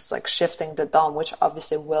rather than just like shifting the DOM, which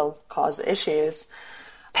obviously will cause issues.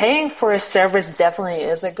 Paying for a service definitely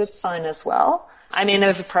is a good sign as well. I mean,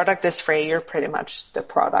 if a product is free, you're pretty much the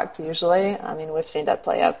product usually. I mean, we've seen that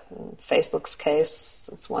play out in Facebook's case.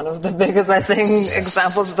 It's one of the biggest, I think,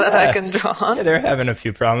 examples that I can draw on. Yeah, they're having a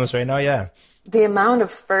few problems right now, yeah. The amount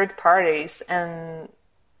of third parties, and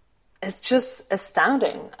it's just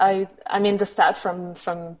astounding. I mean, the stat from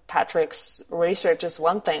Patrick's research is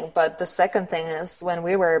one thing, but the second thing is when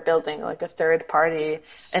we were building like a third-party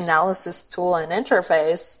analysis tool and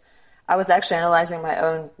interface, I was actually analyzing my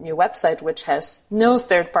own new website, which has no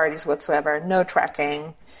third parties whatsoever, no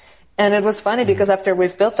tracking. And it was funny because after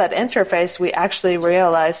we've built that interface, we actually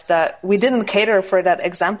realized that we didn't cater for that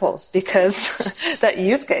example because that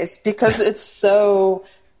use case, because it's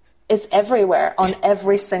everywhere on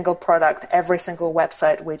every single product, every single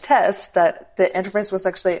website we test, that the interface was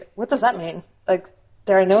actually, what does that mean? Like,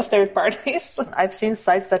 there are no third parties. I've seen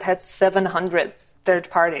sites that had 700 third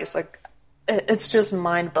parties. Like, it's just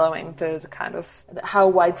mind-blowing the kind of how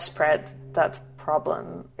widespread that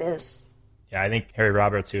problem is. Yeah, I think Harry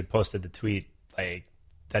Roberts, who had posted the tweet, like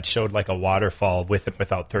that showed like a waterfall with and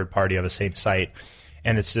without third party on the same site.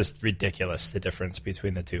 And it's just ridiculous, the difference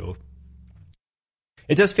between the two.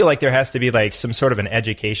 It does feel like there has to be like some sort of an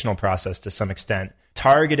educational process to some extent,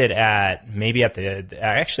 targeted at maybe at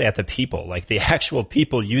the people, like the actual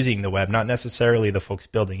people using the web, not necessarily the folks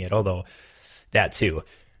building it, although that too.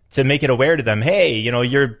 To make it aware to them, hey,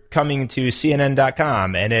 you're coming to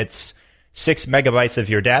CNN.com and it's 6 megabytes of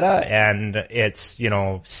your data and it's,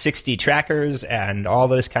 60 trackers and all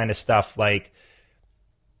this kind of stuff. Like,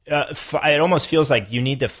 it almost feels like you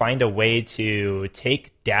need to find a way to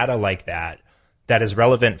take data like that is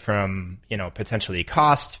relevant from, potentially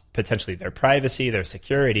cost, potentially their privacy, their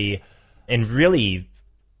security, and really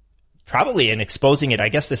probably in exposing it. I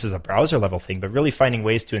guess this is a browser level thing, but really finding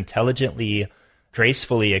ways to intelligently,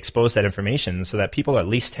 gracefully expose that information so that people at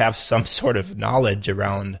least have some sort of knowledge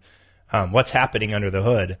around what's happening under the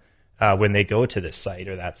hood when they go to this site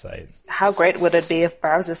or that site. How great would it be if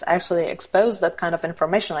browsers actually expose that kind of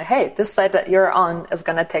information? Like, hey, this site that you're on is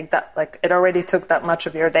going to take that, like it already took that much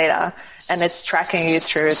of your data and it's tracking you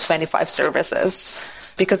through 25 services.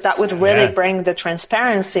 Because that would really bring the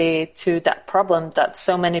transparency to that problem that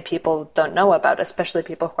so many people don't know about, especially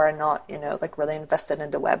people who are not, really invested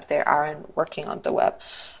in the web. They aren't working on the web.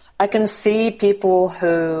 I can see people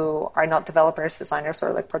who are not developers, designers,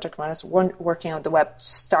 or like project managers working on the web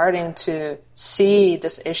starting to see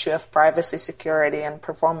this issue of privacy, security, and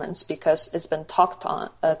performance because it's been talked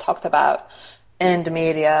about in the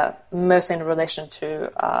media, mostly in relation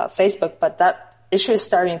to Facebook. But that issue is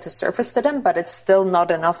starting to surface to them, but it's still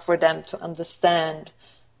not enough for them to understand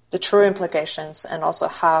the true implications and also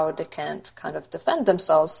how they can kind of defend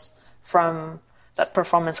themselves from that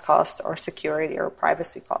performance cost or security or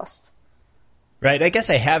privacy cost. Right. I guess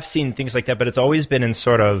I have seen things like that, but it's always been in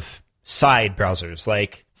sort of side browsers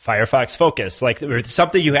like Firefox Focus, like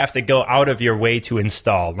something you have to go out of your way to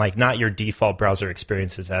install, like not your default browser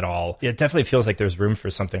experiences at all. It definitely feels like there's room for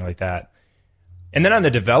something like that. And then on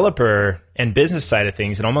the developer and business side of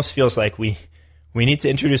things, it almost feels like we need to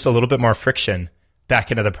introduce a little bit more friction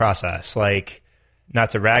back into the process. Like, not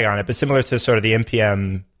to rag on it, but similar to sort of the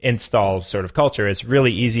NPM install sort of culture, it's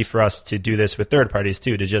really easy for us to do this with third parties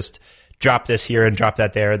too, to just drop this here and drop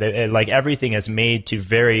that there. Like everything is made to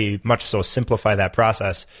very much so simplify that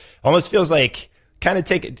process. Almost feels like kind of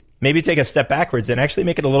take a step backwards and actually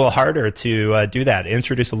make it a little harder to do that.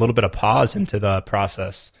 Introduce a little bit of pause into the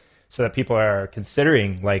process so that people are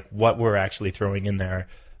considering like what we're actually throwing in there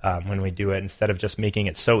when we do it, instead of just making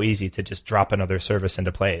it so easy to just drop another service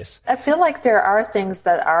into place. I feel like there are things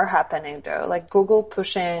that are happening though, like Google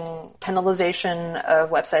pushing penalization of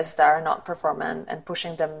websites that are not performant and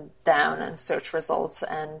pushing them down in search results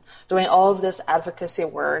and doing all of this advocacy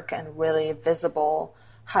work and really visible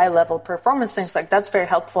high-level performance things. Like that's very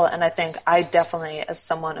helpful. And I think I definitely, as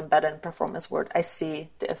someone embedded in performance world, I see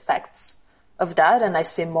the effects of that, and I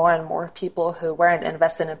see more and more people who weren't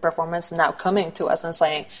invested in performance now coming to us and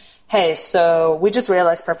saying, hey, so we just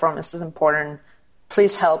realized performance is important.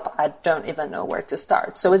 Please help. I don't even know where to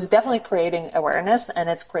start. So it's definitely creating awareness and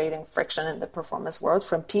it's creating friction in the performance world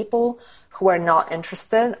from people who are not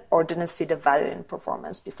interested or didn't see the value in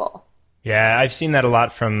performance before. Yeah, I've seen that a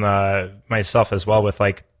lot from myself as well with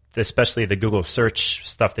like, especially the Google search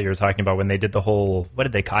stuff that you were talking about when they did the whole, what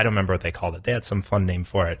did they call it? I don't remember what they called it. They had some fun name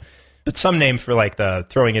for it. But some name for like the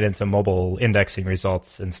throwing it into mobile indexing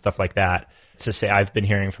results and stuff like that. It's to say I've been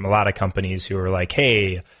hearing from a lot of companies who are like,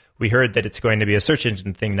 hey, we heard that it's going to be a search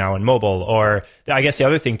engine thing now in mobile. Or I guess the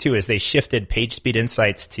other thing too is they shifted PageSpeed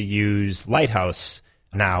Insights to use Lighthouse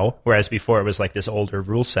now, whereas before it was like this older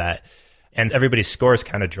rule set. And everybody's scores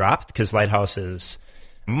kind of dropped because Lighthouse is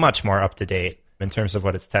much more up to date in terms of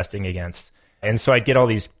what it's testing against. And so I'd get all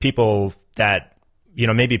these people that,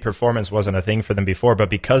 maybe performance wasn't a thing for them before, but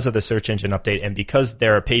because of the search engine update and because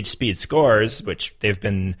their page speed scores, which they've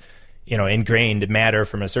been, ingrained matter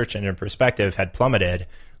from a search engine perspective, had plummeted,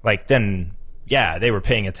 they were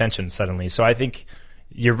paying attention suddenly. So I think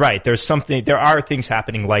you're right. There are things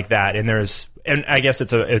happening like that. And I guess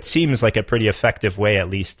it seems like a pretty effective way, at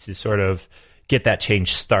least, to sort of get that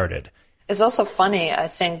change started. It's also funny, I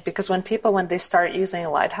think, because when they start using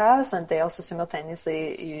Lighthouse and they also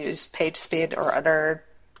simultaneously use PageSpeed or other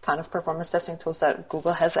kind of performance testing tools that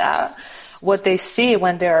Google has out, what they see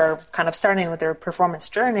when they're kind of starting with their performance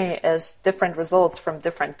journey is different results from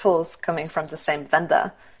different tools coming from the same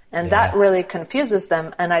vendor. And that really confuses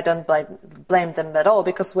them, and I don't blame them at all,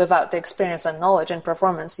 because without the experience and knowledge in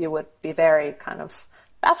performance, you would be very kind of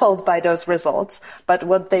baffled by those results. But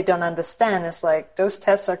what they don't understand is like those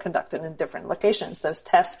tests are conducted in different locations. Those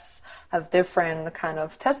tests have different kind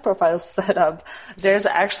of test profiles set up. There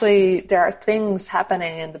are things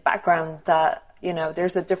happening in the background that,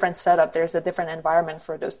 there's a different setup. There's a different environment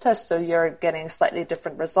for those tests. So you're getting slightly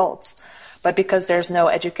different results. But because there's no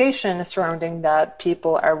education surrounding that,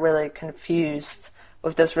 people are really confused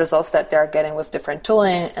with those results that they're getting with different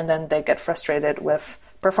tooling. And then they get frustrated with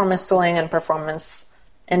performance tooling and performance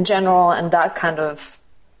in general, and that kind of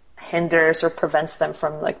hinders or prevents them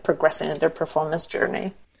from progressing in their performance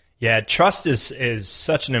journey. Yeah, trust is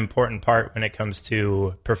such an important part when it comes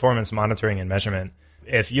to performance monitoring and measurement.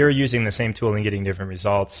 If you're using the same tool and getting different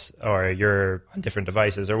results, or you're on different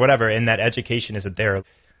devices or whatever, and that education isn't there,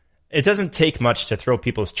 it doesn't take much to throw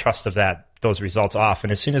people's trust of those results off.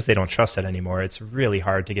 And as soon as they don't trust it anymore, it's really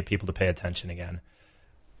hard to get people to pay attention again.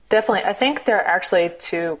 Definitely. I think there are actually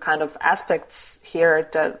two kind of aspects here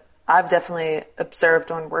that I've definitely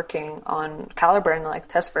observed when working on Calibre and like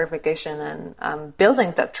test verification and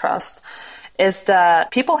building that trust, is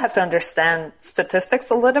that people have to understand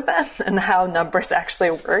statistics a little bit and how numbers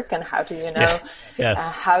actually work and how to,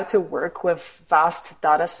 how to work with vast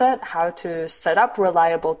data set, how to set up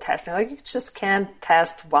reliable testing. Like you just can't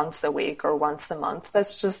test once a week or once a month.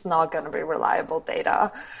 That's just not going to be reliable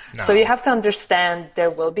data. No. So you have to understand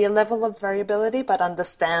there will be a level of variability, but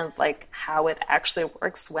understand like how it actually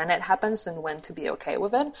works, when it happens and when to be okay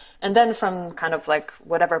with it. And then from kind of like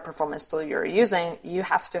whatever performance tool you're using, you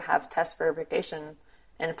have to have test verification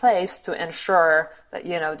in place to ensure that,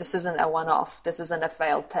 this isn't a one-off, this isn't a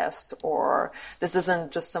failed test, or this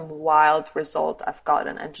isn't just some wild result I've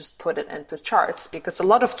gotten and just put it into charts. Because a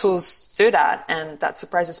lot of tools do that, and that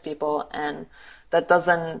surprises people, and that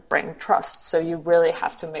doesn't bring trust. So you really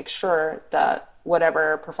have to make sure that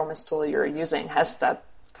whatever performance tool you're using has that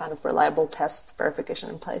kind of reliable test verification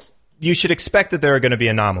in place. You should expect that there are going to be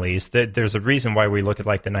anomalies. That there's a reason why we look at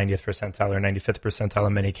like the 90th percentile or 95th percentile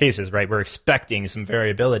in many cases, right? We're expecting some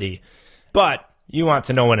variability, but you want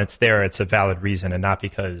to know when it's there, it's a valid reason, and not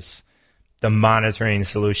because the monitoring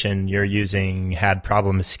solution you're using had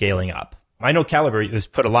problems scaling up. I know Calibre has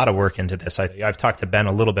put a lot of work into this. I've talked to Ben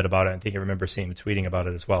a little bit about it. I think I remember seeing him tweeting about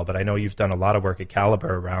it as well, but I know you've done a lot of work at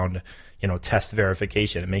Calibre around, test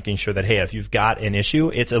verification and making sure that, hey, if you've got an issue,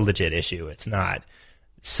 it's a legit issue. It's not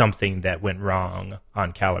something that went wrong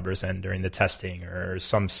on Calibre's end during the testing, or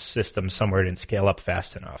some system somewhere didn't scale up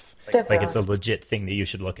fast enough. Like it's a legit thing that you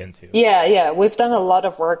should look into. Yeah. We've done a lot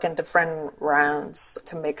of work in different rounds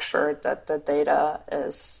to make sure that the data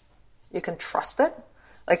you can trust it.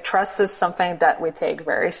 Like trust is something that we take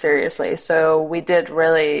very seriously. So we did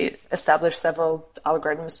really establish several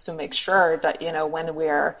algorithms to make sure that, when we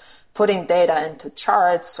are putting data into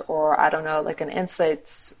charts, or like an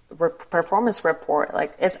insights performance report,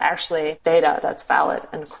 like it's actually data that's valid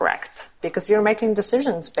and correct, because you're making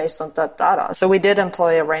decisions based on that data. So we did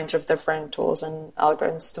employ a range of different tools and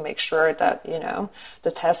algorithms to make sure that,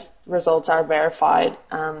 the test results are verified.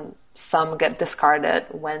 Some get discarded.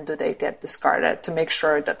 When do they get discarded? To make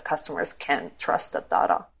sure that customers can trust that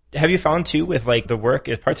data. Have you found too with like the work,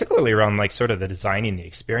 particularly around like sort of the designing the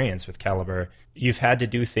experience with Calibre, you've had to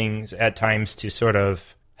do things at times to sort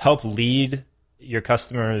of help lead your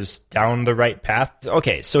customers down the right path?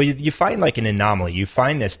 Okay, so you find like an anomaly, you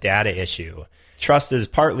find this data issue. Trust is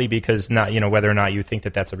partly because not, whether or not you think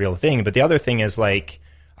that that's a real thing, but the other thing is like,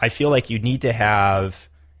 I feel like you need to have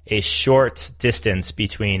a short distance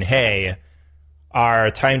between, hey, our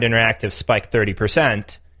timed interactive spiked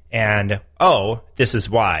 30%, and, oh, this is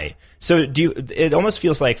why. So it almost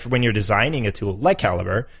feels like when you're designing a tool like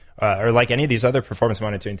Calibre, or like any of these other performance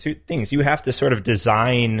monitoring things, you have to sort of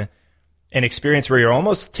design an experience where you're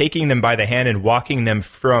almost taking them by the hand and walking them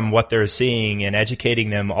from what they're seeing and educating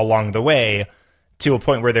them along the way to a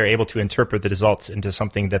point where they're able to interpret the results into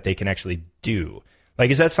something that they can actually do. Like,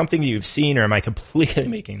 is that something you've seen, or am I completely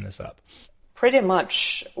making this up? Pretty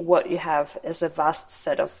much what you have is a vast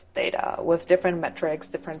set of data with different metrics,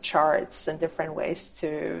 different charts, and different ways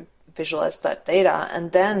to visualize that data.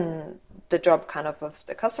 And then the job kind of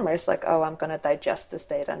the customer is like, oh, I'm going to digest this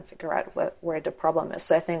data and figure out where the problem is.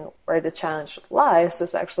 So I think where the challenge lies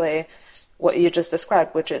is actually what you just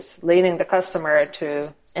described, which is leading the customer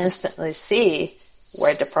to instantly see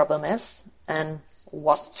where the problem is and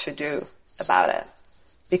what to do about it.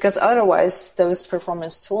 Because otherwise, those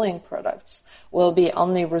performance tooling products will be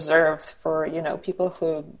only reserved for, people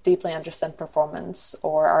who deeply understand performance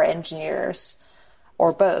or are engineers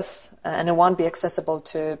or both. And it won't be accessible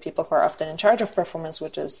to people who are often in charge of performance,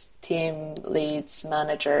 which is team leads,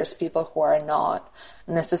 managers, people who are not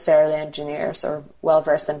necessarily engineers or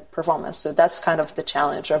well-versed in performance. So that's kind of the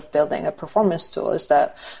challenge of building a performance tool, is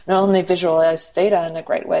that not only visualize data in a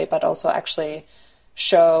great way, but also actually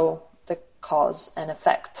show the cause and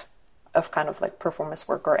effect of kind of like performance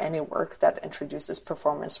work or any work that introduces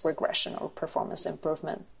performance regression or performance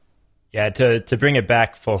improvement. Yeah, to bring it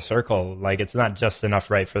back full circle, like it's not just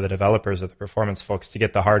enough, right, for the developers or the performance folks to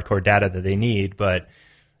get the hardcore data that they need, but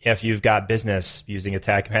if you've got business using a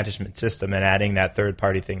tag management system and adding that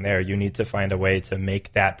third-party thing there, you need to find a way to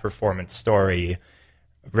make that performance story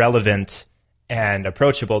relevant and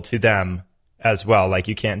approachable to them as well. Like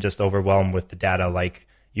you can't just overwhelm with the data like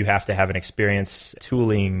You have to have an experience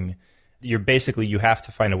tooling. You have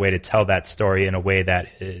to find a way to tell that story in a way that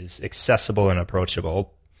is accessible and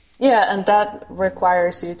approachable. Yeah, and that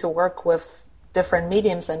requires you to work with different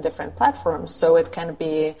mediums and different platforms. So it can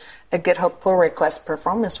be a GitHub pull request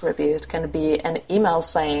performance review. It can be an email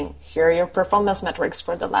saying, here are your performance metrics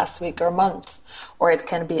for the last week or month. Or it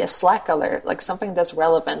can be a Slack alert, like something that's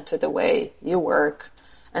relevant to the way you work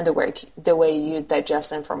and the way you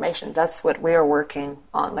digest information. That's what we are working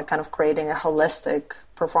on, like kind of creating a holistic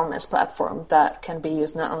performance platform that can be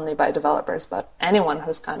used not only by developers, but anyone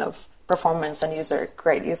who's kind of performance and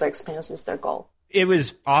great user experience is their goal. It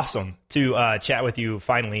was awesome to chat with you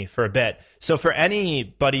finally for a bit. So for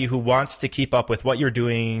anybody who wants to keep up with what you're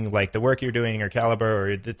doing, like the work you're doing or Calibre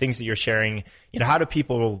or the things that you're sharing, how do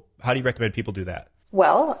you recommend people do that?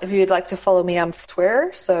 Well, if you'd like to follow me on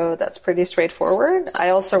Twitter, so that's pretty straightforward. I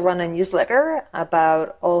also run a newsletter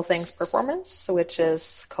about all things performance, which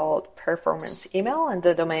is called Performance Email, and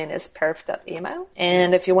the domain is perf.email.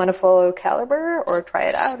 And if you want to follow Calibre or try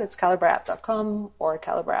it out, it's calibreapp.com or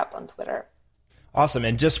Calibreapp on Twitter. Awesome.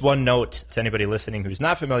 And just one note to anybody listening who's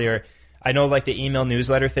not familiar, I know like the email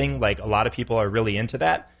newsletter thing, like a lot of people are really into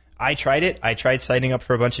that. I tried it. I tried signing up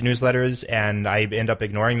for a bunch of newsletters and I end up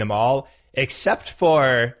ignoring them all, except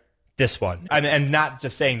for this one. I'm not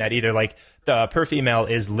just saying that either. Like the Perf email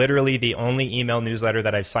is literally the only email newsletter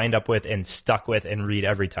that I've signed up with and stuck with and read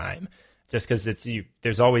every time. Just because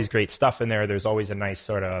there's always great stuff in there. There's always a nice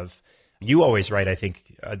sort of, you always write, I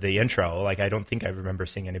think, the intro. Like I don't think I remember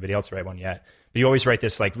seeing anybody else write one yet. But you always write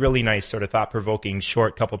this like really nice sort of thought-provoking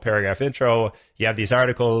short couple paragraph intro. You have these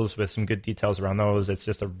articles with some good details around those. It's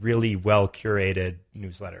just a really well-curated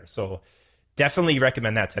newsletter. So definitely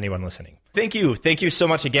recommend that to anyone listening. Thank you. Thank you so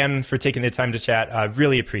much again for taking the time to chat. I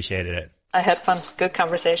really appreciated it. I had fun. Good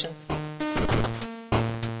conversations.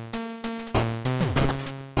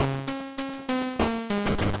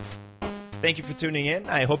 Thank you for tuning in.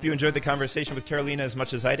 I hope you enjoyed the conversation with Carolina as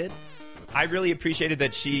much as I did. I really appreciated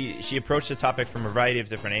that she approached the topic from a variety of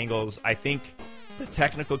different angles. I think the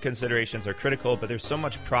technical considerations are critical, but there's so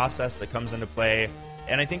much process that comes into play.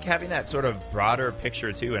 And I think having that sort of broader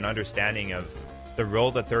picture, too, and understanding of the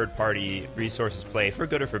role that third-party resources play, for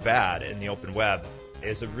good or for bad, in the open web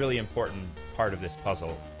is a really important part of this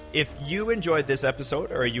puzzle. If you enjoyed this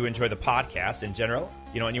episode or you enjoy the podcast in general,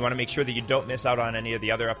 and you want to make sure that you don't miss out on any of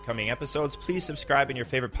the other upcoming episodes, please subscribe in your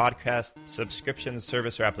favorite podcast subscription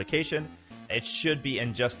service or application. It should be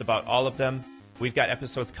in just about all of them. We've got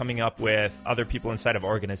episodes coming up with other people inside of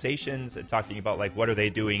organizations and talking about like what are they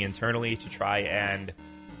doing internally to try and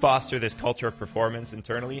foster this culture of performance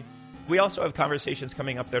internally. We also have conversations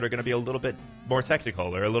coming up that are going to be a little bit more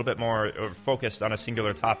technical or a little bit more focused on a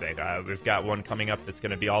singular topic. We've got one coming up that's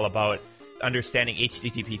going to be all about understanding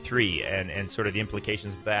HTTP 3 and sort of the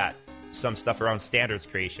implications of that. Some stuff around standards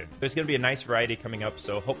creation. There's going to be a nice variety coming up,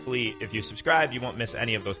 so hopefully if you subscribe, you won't miss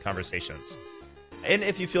any of those conversations. And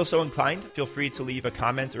if you feel so inclined, feel free to leave a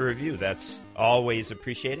comment or review. That's always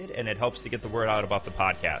appreciated, and it helps to get the word out about the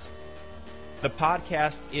podcast. The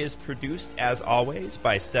podcast is produced, as always,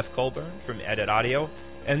 by Steph Colburn from Edit Audio,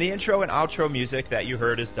 and the intro and outro music that you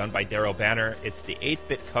heard is done by Daryl Banner. It's the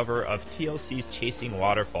 8-bit cover of TLC's Chasing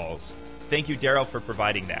Waterfalls. Thank you, Daryl, for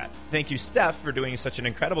providing that. Thank you, Steph, for doing such an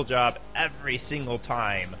incredible job every single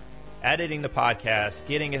time, editing the podcast,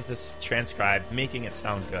 getting it transcribed, making it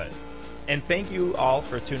sound good. And thank you all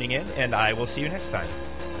for tuning in, and I will see you next time.